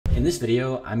In this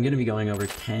video, I'm going to be going over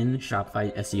 10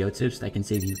 Shopify SEO tips that can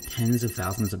save you tens of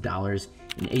thousands of dollars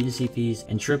in agency fees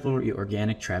and triple your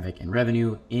organic traffic and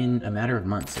revenue in a matter of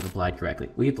months if applied correctly.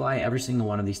 We apply every single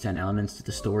one of these 10 elements to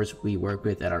the stores we work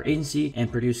with at our agency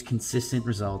and produce consistent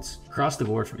results across the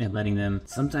board from implementing them,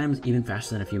 sometimes even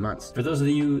faster than a few months. For those of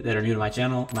you that are new to my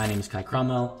channel, my name is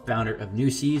Cromwell, founder of New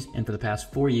Seas, and for the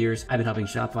past 4 years, I've been helping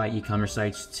Shopify e-commerce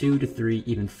sites 2 to 3,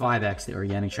 even 5x the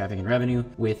organic traffic and revenue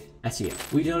with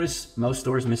SEO. We've noticed most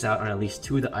stores miss out on at least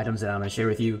 2 of the items that I'm going to share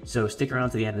with you, so stick around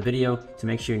to the end of the video to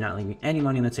make sure you're not leaving any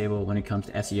money on the table when it comes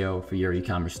to SEO for your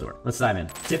e-commerce store. Let's dive in.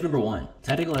 Tip number 1,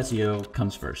 technical SEO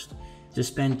comes first. Just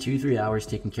spend 2-3 hours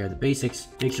taking care of the basics,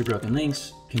 fix your broken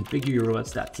links, configure your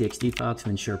robots.txt file to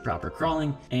ensure proper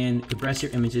crawling, and compress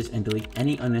your images and delete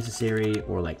any unnecessary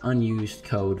or unused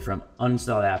code from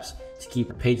uninstalled apps to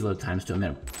keep page load times to a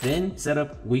minimum. Then set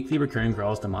up weekly recurring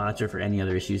crawls to monitor for any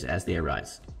other issues as they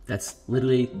arise. That's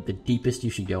literally the deepest you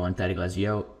should go on technical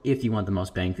SEO if you want the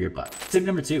most bang for your buck. Tip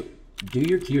number 2, do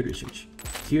your keyword research.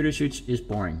 Keyword research is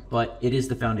boring, but it is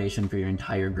the foundation for your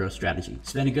entire growth strategy.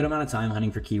 Spend a good amount of time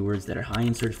hunting for keywords that are high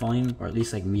in search volume, or at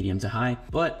least medium to high,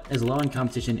 but as low in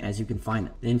competition as you can find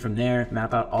them. Then from there,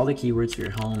 map out all the keywords for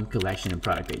your home, collection, and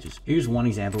product pages. Here's one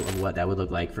example of what that would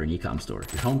look like for an e-com store.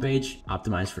 Your homepage,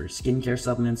 optimized for skincare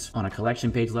supplements. On a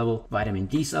collection page level, vitamin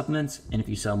D supplements, and if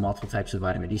you sell multiple types of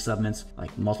vitamin D supplements,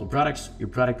 like multiple products, your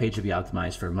product page should be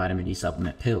optimized for vitamin D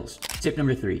supplement pills. Tip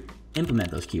number 3,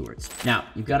 implement those keywords. Now,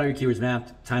 you've got all your keywords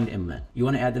mapped, time to implement. You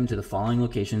want to add them to the following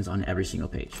locations on every single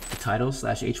page: the title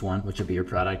 /H1, which will be your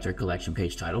product or collection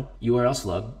page title, URL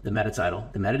slug, the meta title,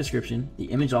 the meta description, the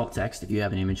image alt text if you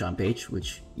have an image on page,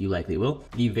 which you likely will,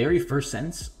 the very first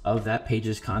sentence of that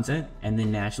page's content, and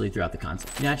then naturally throughout the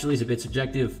content. Naturally is a bit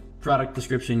subjective. Product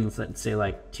description, let's say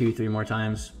 2-3 more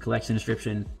times. Collection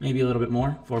description, maybe a little bit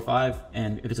more, 4 or 5.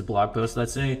 And if it's a blog post,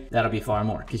 let's say, that'll be far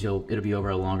more because it'll be over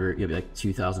a longer, you'll be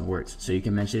 2,000 words. So you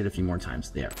can mention it a few more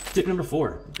times there. Tip number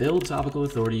 4, build topical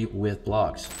authority with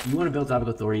blogs. You want to build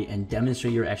topical authority and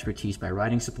demonstrate your expertise by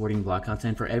writing supporting blog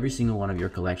content for every single one of your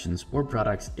collections or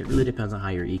products. It really depends on how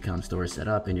your e-com store is set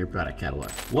up and your product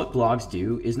catalog. What blogs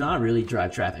do is not really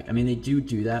drive traffic. I mean, they do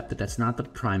that, but that's not the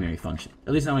primary function,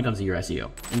 at least not when it comes to your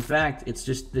SEO. In fact, it's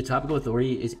just the topical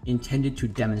authority is intended to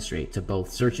demonstrate to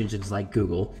both search engines like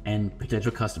Google and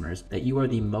potential customers that you are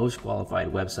the most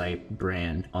qualified website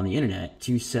brand on the internet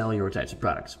to sell your types of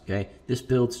products. Okay, this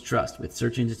builds trust with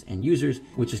search engines and users,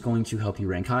 which is going to help you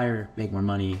rank higher, make more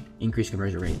money, increase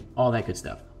conversion rate, all that good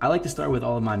stuff. I like to start with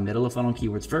all of my middle of funnel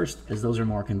keywords first, as those are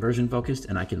more conversion focused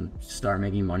and I can start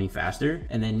making money faster.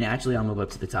 And then naturally I'll move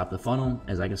up to the top of the funnel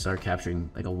as I can start capturing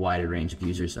a wider range of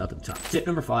users up at the top. Tip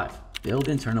number 5, build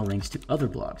internal links to other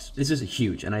blogs. This is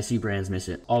huge and I see brands miss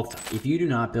it all the time. If you do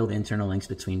not build internal links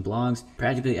between blogs,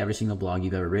 practically every single blog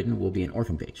you've ever written will be an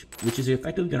orphan page, which is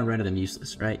effectively going to render them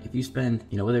useless, right? If you spend,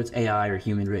 whether it's AI or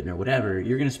human written or whatever,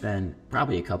 you're going to spend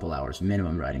probably a couple hours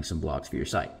minimum writing some blogs for your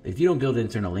site. If you don't build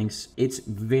internal links, it's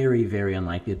very, very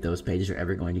unlikely that those pages are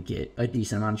ever going to get a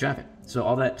decent amount of traffic. So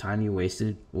all that time you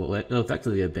wasted will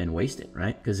effectively have been wasted,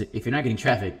 right? Because if you're not getting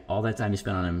traffic, all that time you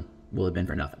spent on them will have been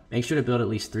for nothing. Make sure to build at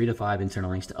least 3 to 5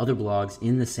 internal links to other blogs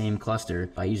in the same cluster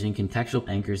by using contextual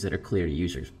anchors that are clear to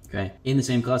users. Okay, in the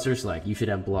same clusters, you should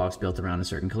have blogs built around a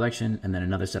certain collection and then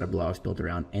another set of blogs built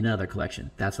around another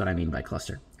collection. That's what I mean by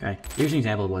cluster. Okay, here's an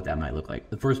example of what that might look like.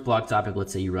 The first blog topic,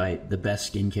 let's say you write the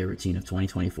best skincare routine of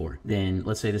 2024. Then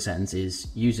let's say the sentence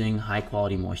is using high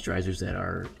quality moisturizers that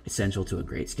are essential to a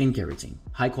great skincare routine.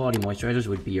 High quality moisturizers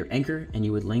would be your anchor, and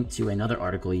you would link to another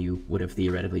article you would have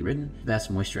theoretically written,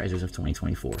 best moisturizers of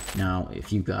 2024. Now,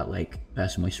 if you've got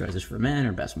best moisturizers for men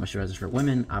or best moisturizers for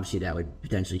women, obviously that would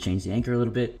potentially change the anchor a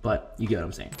little bit, but you get what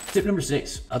I'm saying. Tip number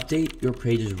 6, update your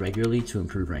pages regularly to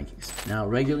improve rankings. Now,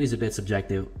 regularly is a bit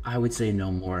subjective. I would say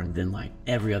no more than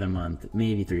every other month,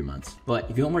 maybe 3 months. But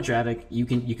if you want more traffic, you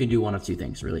can do one of 2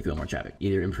 things really if you want more traffic.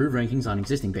 Either improve rankings on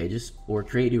existing pages or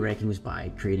create new rankings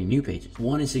by creating new pages.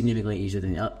 One is significantly easier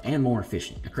than the other and more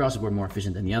efficient. Across the board, more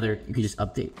efficient than the other. You can just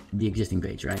update the existing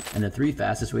page, right? And the 3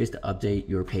 fastest ways to update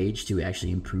your page to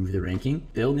actually improve the ranking: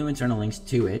 build new internal links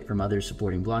to it from other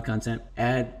supporting blog content,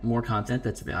 add more content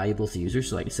that's valuable to users,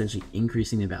 so essentially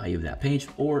increasing the value of that page,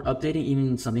 or updating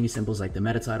even something as simple as the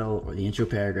meta title or the intro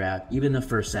paragraph, even the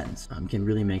first sentence can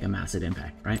really make a massive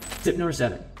impact, right? Tip number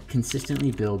 7,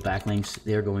 consistently build backlinks.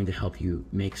 They're going to help you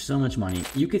make so much money.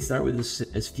 You could start with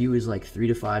as few as 3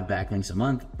 to 5 backlinks a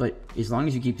month, but as long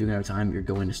as you keep doing it over time, you're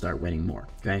going to start winning more,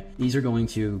 okay? These are going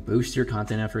to boost your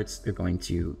content efforts. They're going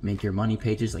to make your money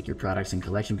pages, like your products and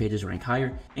collection pages, rank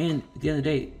higher. And at the end of the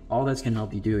day, all that's going to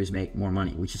help you do is make more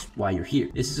money, which is why you're here.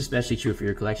 This is especially true for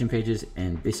your collection pages,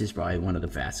 and this is probably one of the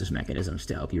fastest mechanisms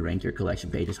to help you rank your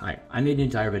collection pages higher. I made an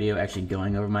entire video actually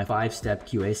going over my 5-step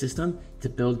QA system to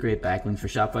build great backlinks for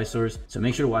Shopify stores, so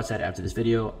make sure to watch that after this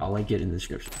video. I'll link it in the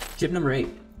description. Tip number 8.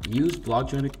 Use blog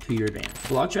traffic to your advantage.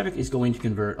 Blog traffic is going to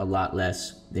convert a lot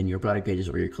less than your product pages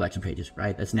or your collection pages,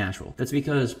 right? That's natural. That's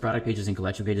because product pages and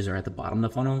collection pages are at the bottom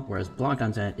of the funnel, whereas blog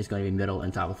content is going to be middle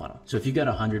and top of the funnel. So if you've got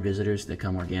 100 visitors that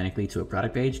come organically to a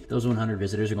product page, those 100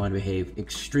 visitors are going to behave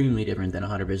extremely different than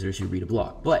 100 visitors who read a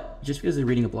blog. But just because they're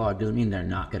reading a blog doesn't mean they're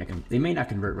not going to they may not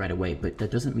convert right away, but that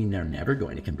doesn't mean they're never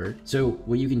going to convert. So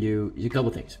what you can do is a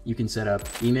couple things. You can set up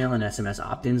email and SMS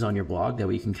opt-ins on your blog. That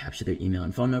way you can capture their email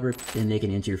and phone number, then they can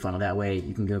enter your funnel that way.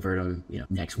 You can convert them,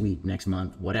 next week, next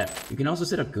month, whatever. You can also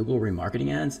set up Google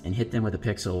remarketing ads and hit them with a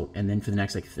pixel. And then for the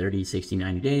next 30, 60,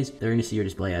 90 days, they're going to see your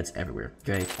display ads everywhere.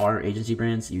 Okay. Our agency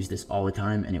brands use this all the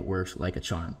time and it works like a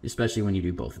charm, especially when you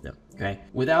do both of them. Okay.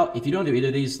 If you don't do either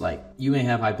of these, you may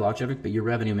have high blog traffic, but your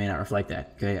revenue may not reflect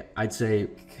that. Okay. I'd say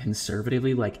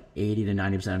conservatively, 80 to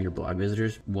 90% of your blog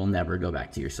visitors will never go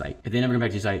back to your site. If they never go back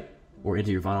to your site or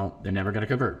into your funnel, they're never going to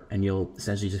convert, and you'll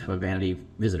essentially just have a vanity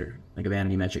visitor, like a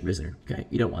vanity metric visitor. Okay,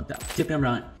 you don't want that. Tip number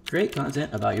 9, create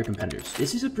content about your competitors.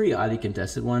 This is a pretty highly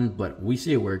contested one, but we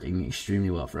see it working extremely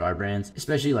well for our brands,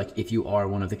 especially if you are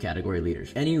one of the category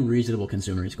leaders. Any reasonable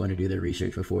consumer is going to do their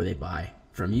research before they buy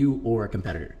from you or a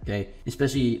competitor. Okay,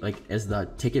 especially as the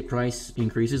ticket price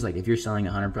increases, if you're selling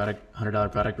a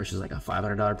 $100 product versus a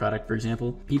 $500 product, for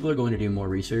example, people are going to do more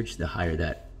research the higher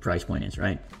that price point is,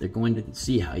 right? They're going to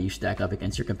see how you stack up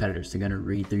against your competitors. They're going to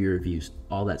read through your reviews,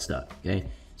 all that stuff. Okay,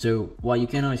 so while you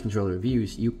can't always control the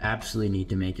reviews, you absolutely need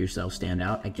to make yourself stand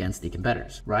out against the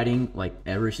competitors. Writing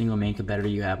every single main competitor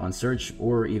you have on search,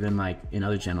 or even in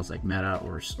other channels like Meta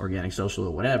or organic social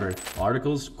or whatever,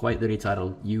 articles quite literally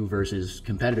titled "You versus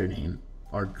Competitor Name"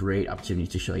 are great opportunities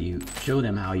to show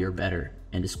them how you're better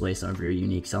and display some of your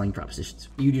unique selling propositions.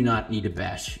 You do not need to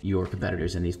bash your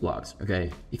competitors in these blogs.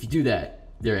 Okay, if you do that,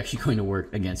 they're actually going to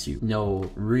work against you.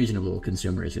 No reasonable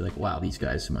consumer is wow, these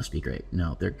guys must be great.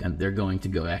 No, they're going to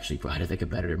go actually provide the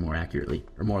competitor more accurately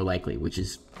or more likely, which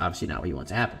is obviously not what you want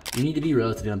to happen. You need to be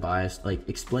relatively unbiased,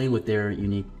 explain what their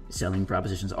unique selling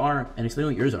propositions are and explain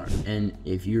what yours are. And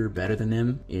if you're better than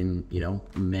them in,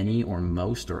 many or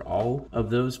most or all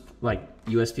of those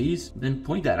USPs, then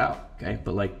point that out. Okay,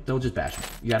 but don't just bash them.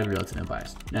 You got to be relatively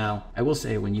unbiased. Now, I will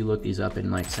say when you look these up in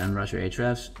SEMrush or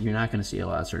Ahrefs, you're not going to see a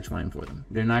lot of search volume for them.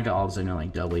 They're not going to all of a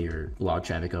sudden double your blog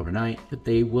traffic overnight, but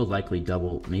they will likely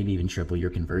double, maybe even triple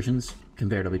your conversions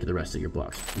comparatively to the rest of your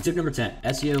blogs. And tip number 10,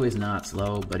 SEO is not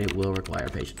slow, but it will require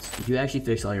patience. If you actually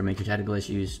fix all your major technical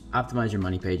issues, optimize your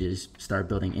money pages, start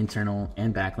building internal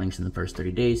and backlinks in the first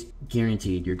 30 days,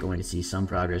 guaranteed you're going to see some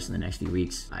progress in the next few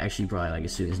weeks. Actually, probably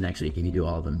as soon as next week if you do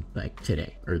all of them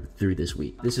today or through this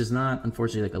week. This is not,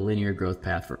 unfortunately, a linear growth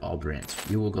path for all brands.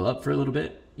 You will go up for a little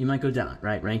bit, you might go down,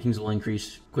 right? Rankings will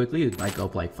increase quickly. It might go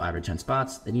up 5 or 10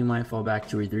 spots. Then you might fall back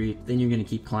 2 or 3. Then you're going to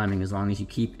keep climbing as long as you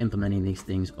keep implementing these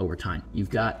things over time. You've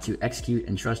got to execute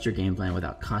and trust your game plan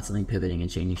without constantly pivoting and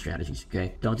changing strategies,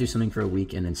 okay? Don't do something for a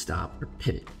week and then stop or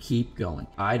pivot. Keep going.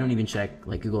 I don't even check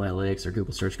Google Analytics or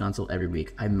Google Search Console every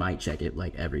week. I might check it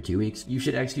every 2 weeks. You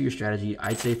should execute your strategy,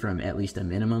 I'd say, from at least a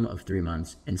minimum of 3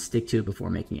 months and stick to it before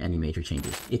making any major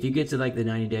changes. If you get to the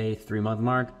 90-day, 3-month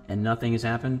mark and nothing has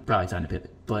happened, probably time to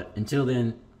pivot. But until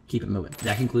then, keep it moving.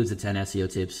 That concludes the 10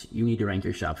 SEO tips you need to rank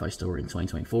your Shopify store in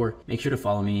 2024. Make sure to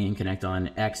follow me and connect on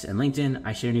X and LinkedIn.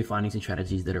 I share new findings and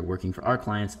strategies that are working for our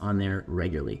clients on there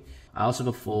regularly. I also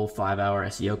have a full 5-hour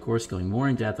SEO course going more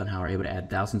in depth on how we're able to add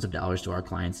thousands of dollars to our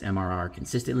clients' MRR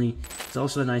consistently. It's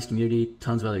also a nice community,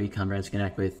 tons of other e-com brands to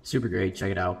connect with. Super great,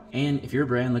 check it out. And if you're a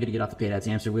brand looking to get off the paid ads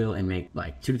hamster wheel and make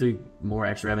 2 to 3 more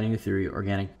extra revenue through your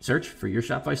organic search for your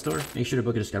Shopify store, make sure to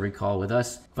book a discovery call with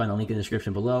us. Find the link in the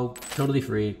description below, totally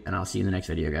free, and I'll see you in the next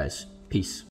video, guys. Peace.